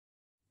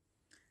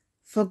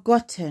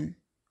forgotten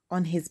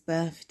on his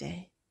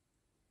birthday.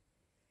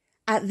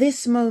 At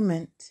this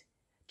moment,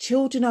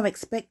 children are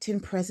expecting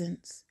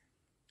presents.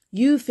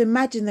 Youth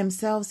imagine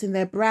themselves in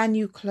their brand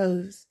new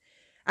clothes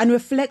and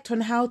reflect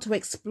on how to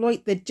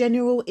exploit the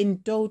general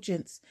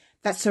indulgence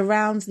that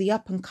surrounds the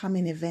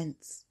up-and-coming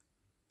events.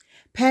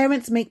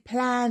 Parents make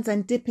plans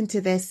and dip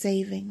into their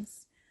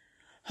savings.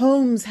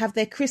 Homes have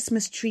their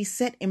Christmas tree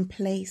set in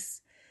place.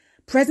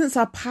 Presents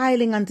are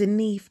piling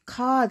underneath,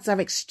 cards are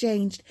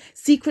exchanged,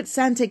 Secret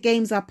Santa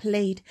games are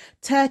played,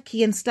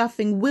 turkey and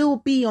stuffing will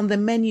be on the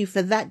menu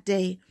for that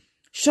day.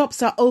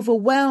 Shops are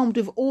overwhelmed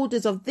with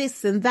orders of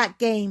this and that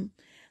game.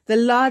 The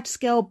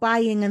large-scale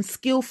buying and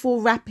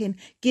skillful wrapping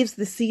gives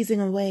the season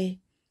away.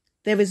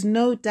 There is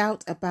no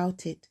doubt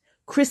about it.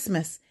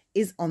 Christmas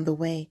is on the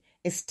way.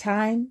 It's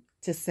time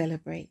to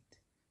celebrate.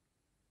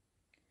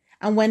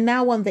 And we're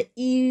now on the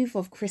eve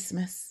of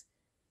Christmas.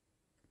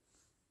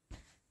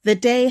 The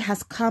day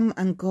has come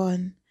and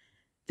gone.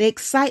 The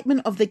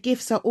excitement of the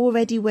gifts are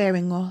already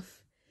wearing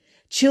off.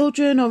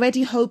 Children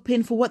already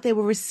hoping for what they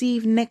will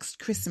receive next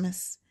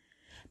Christmas.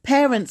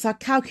 Parents are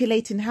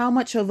calculating how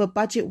much of a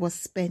budget was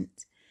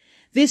spent.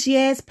 This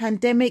year's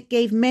pandemic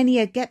gave many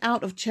a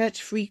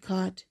get-out-of-church free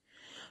card.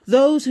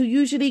 Those who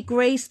usually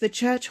grace the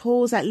church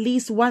halls at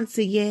least once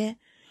a year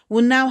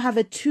will now have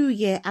a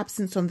 2-year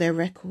absence on their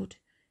record.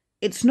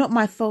 It's not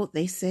my fault,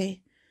 they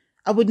say.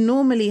 I would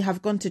normally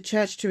have gone to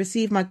church to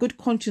receive my good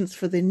conscience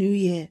for the new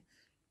year.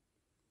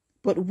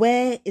 But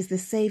where is the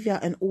Saviour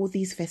in all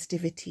these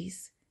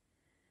festivities?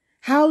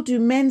 How do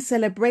men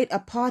celebrate a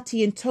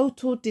party in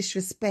total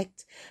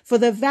disrespect for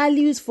the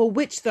values for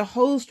which the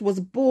host was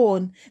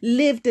born,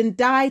 lived and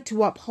died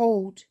to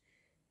uphold?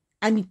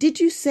 And did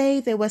you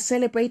say they were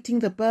celebrating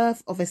the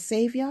birth of a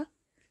Saviour?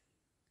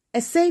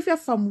 A Saviour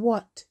from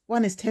what,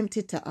 one is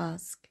tempted to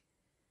ask.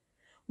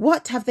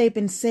 What have they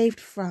been saved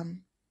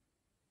from?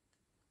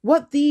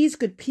 What these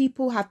good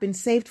people have been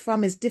saved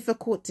from is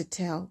difficult to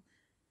tell.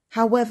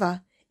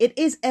 However, it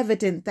is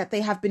evident that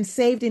they have been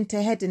saved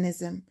into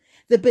hedonism,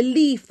 the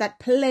belief that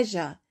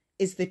pleasure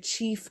is the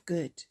chief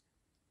good.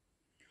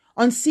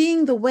 On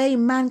seeing the way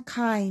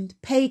mankind,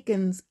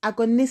 pagans,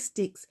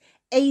 agnostics,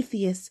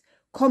 atheists,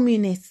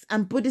 communists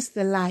and Buddhists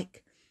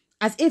alike,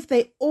 as if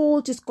they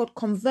all just got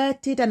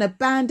converted and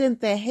abandoned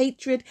their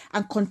hatred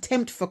and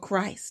contempt for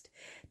Christ,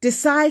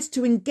 decides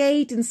to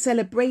engage in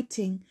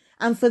celebrating,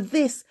 and for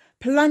this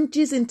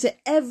plunges into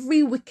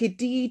every wicked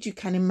deed you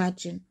can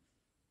imagine.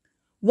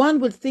 One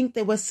would think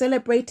they were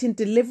celebrating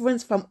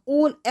deliverance from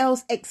all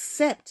else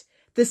except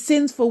the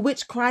sins for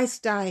which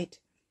Christ died.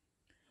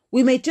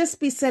 We may just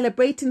be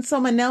celebrating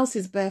someone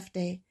else's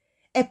birthday,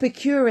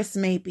 Epicurus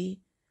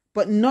maybe,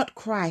 but not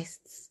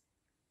Christ's.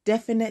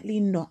 Definitely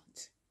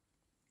not.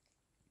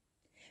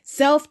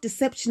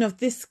 Self-deception of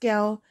this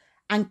scale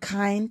and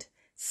kind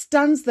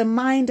stuns the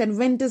mind and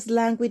renders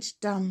language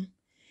dumb.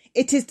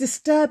 It is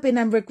disturbing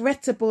and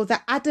regrettable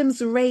that Adam's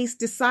race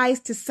decides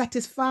to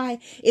satisfy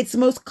its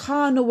most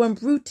carnal and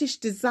brutish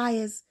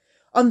desires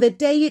on the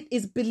day it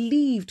is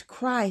believed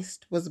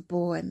Christ was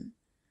born.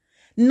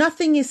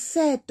 Nothing is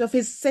said of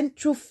his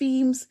central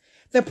themes,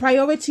 the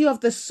priority of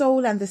the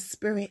soul and the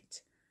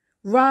spirit.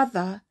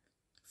 Rather,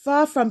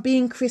 far from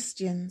being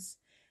Christians,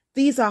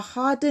 these are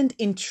hardened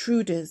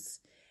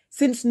intruders,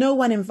 since no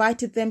one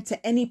invited them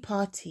to any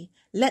party,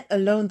 let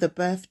alone the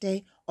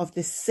birthday of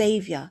the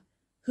Saviour,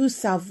 whose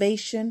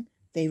salvation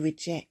they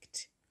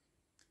reject.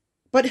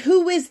 But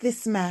who is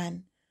this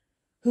man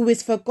who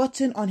is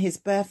forgotten on his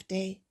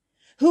birthday?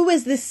 Who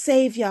is this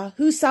Saviour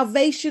whose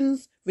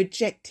salvation's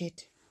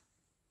rejected?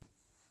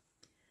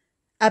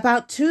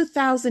 About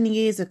 2,000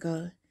 years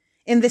ago,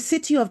 in the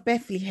city of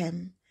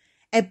Bethlehem,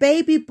 a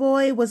baby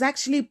boy was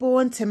actually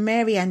born to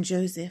Mary and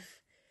Joseph,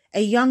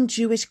 a young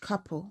Jewish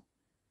couple.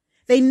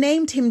 They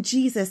named him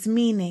Jesus,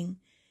 meaning,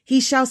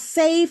 "He shall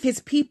save his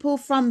people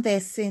from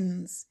their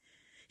sins."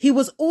 He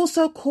was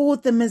also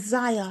called the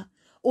Messiah,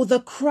 or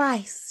the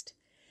Christ,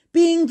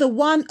 being the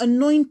one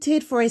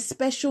anointed for a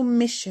special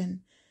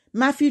mission.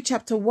 Matthew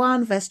chapter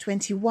 1 verse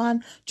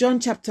 21, John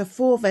chapter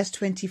 4 verse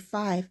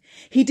 25.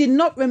 He did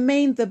not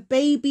remain the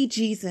baby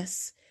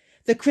Jesus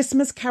the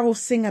Christmas carols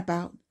sing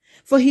about,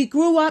 for he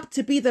grew up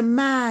to be the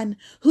man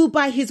who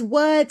by his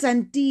words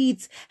and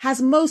deeds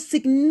has most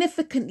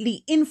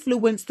significantly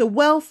influenced the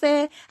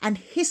welfare and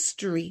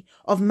history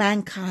of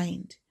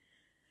mankind.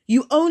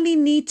 You only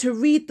need to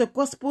read the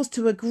Gospels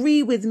to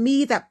agree with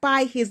me that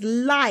by his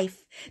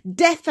life,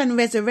 death and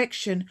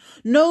resurrection,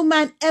 no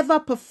man ever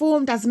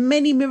performed as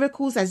many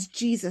miracles as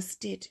Jesus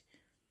did.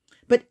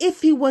 But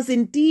if he was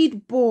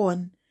indeed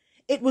born,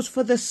 it was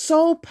for the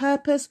sole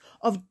purpose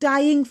of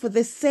dying for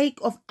the sake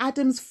of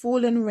Adam's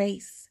fallen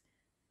race.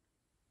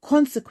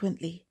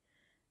 Consequently,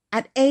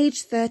 at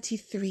age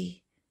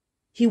 33,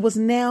 he was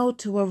nailed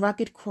to a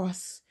rugged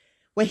cross,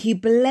 where he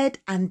bled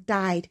and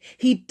died.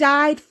 He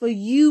died for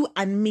you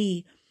and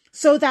me,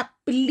 so that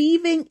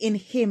believing in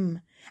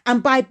him,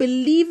 and by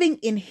believing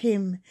in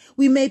him,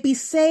 we may be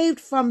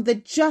saved from the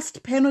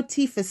just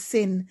penalty for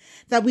sin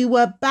that we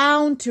were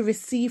bound to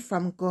receive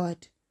from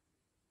God.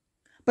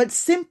 but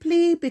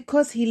simply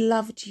because he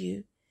loved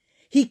you.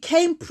 He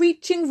came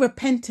preaching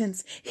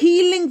repentance,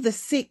 healing the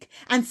sick,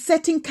 and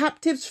setting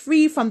captives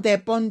free from their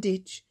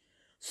bondage.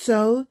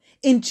 So,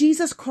 in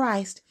Jesus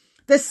Christ,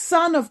 the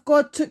Son of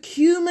God took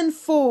human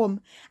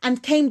form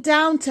and came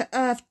down to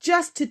earth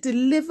just to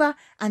deliver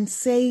and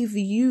save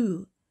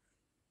you.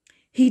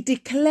 He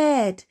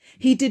declared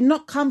he did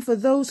not come for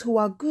those who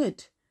are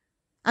good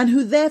and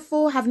who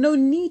therefore have no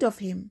need of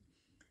him,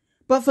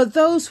 but for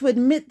those who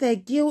admit their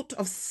guilt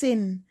of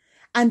sin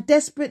and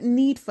desperate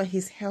need for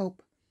his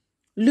help.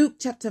 Luke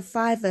chapter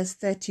 5 verse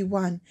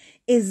 31.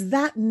 Is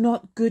that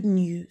not good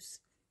news?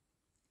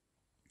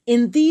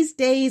 In these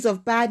days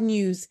of bad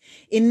news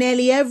in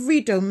nearly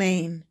every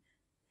domain,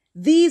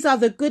 these are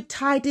the good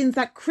tidings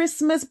that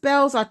Christmas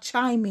bells are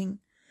chiming,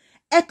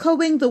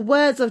 echoing the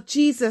words of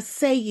Jesus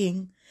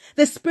saying,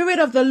 "The Spirit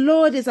of the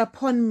Lord is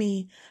upon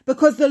me,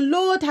 because the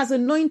Lord has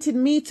anointed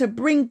me to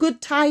bring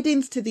good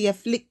tidings to the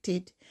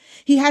afflicted.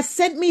 He has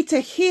sent me to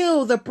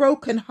heal the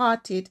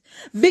brokenhearted,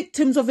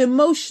 victims of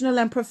emotional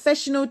and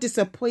professional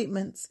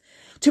disappointments,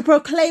 to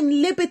proclaim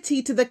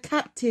liberty to the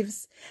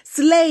captives,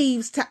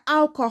 slaves to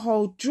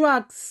alcohol,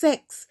 drugs,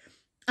 sex,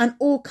 and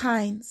all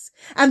kinds,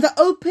 and the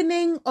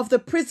opening of the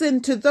prison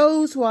to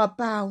those who are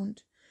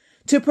bound,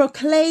 to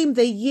proclaim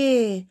the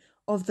year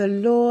of the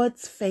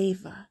Lord's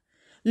favor."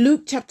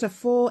 Luke chapter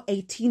 4,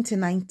 18 to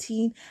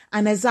 19,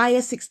 and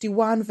Isaiah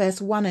 61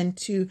 verse 1 and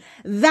 2.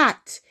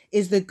 That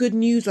is the good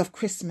news of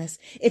Christmas.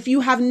 If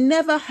you have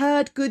never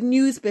heard good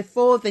news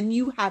before, then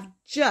you have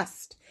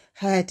just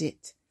heard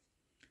it.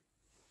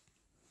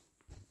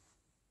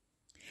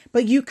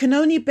 But you can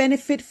only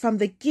benefit from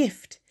the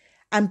gift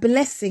and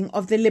blessing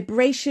of the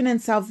liberation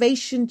and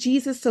salvation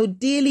Jesus so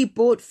dearly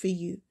bought for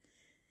you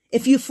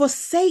if you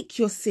forsake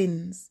your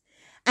sins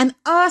and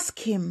ask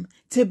him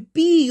to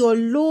be your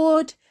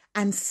Lord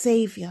and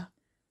Savior.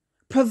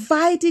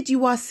 Provided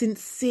you are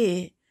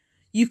sincere,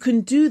 you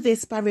can do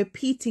this by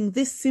repeating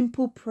this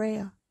simple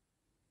prayer.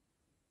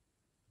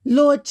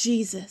 Lord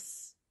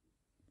Jesus,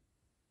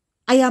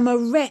 I am a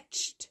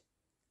wretched,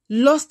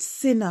 lost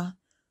sinner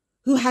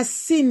who has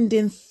sinned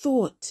in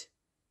thought,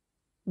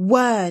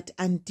 word,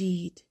 and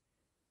deed.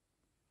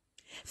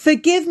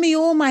 Forgive me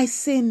all my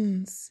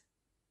sins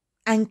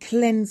and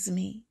cleanse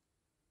me.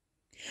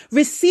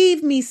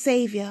 Receive me,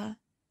 Saviour,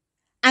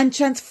 and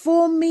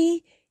transform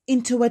me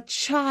into a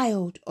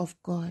child of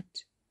God.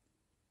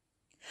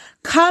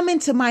 Come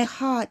into my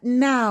heart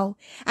now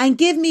and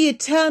give me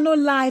eternal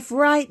life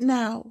right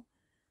now.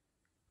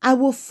 I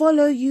will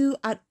follow you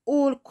at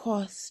all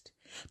cost,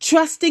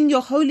 trusting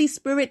your Holy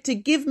Spirit to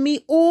give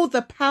me all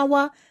the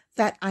power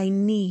that I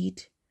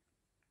need.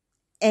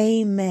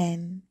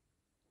 Amen.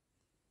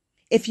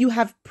 If you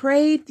have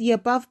prayed the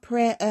above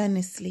prayer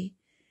earnestly,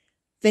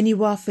 then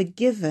you are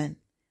forgiven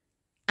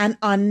and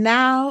are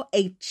now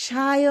a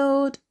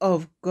child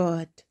of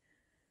God.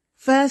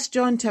 1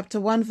 John chapter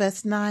 1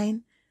 verse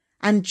 9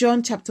 and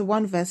John chapter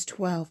 1 verse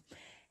 12.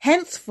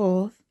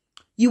 Henceforth,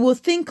 you will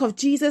think of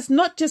Jesus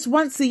not just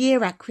once a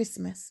year at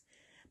Christmas,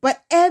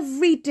 but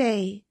every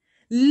day,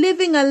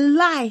 living a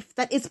life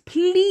that is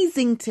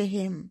pleasing to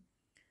him.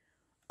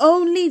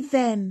 Only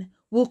then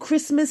will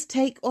Christmas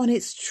take on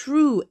its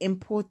true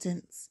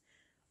importance.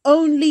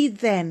 Only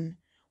then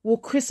will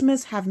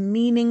Christmas have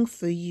meaning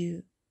for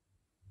you.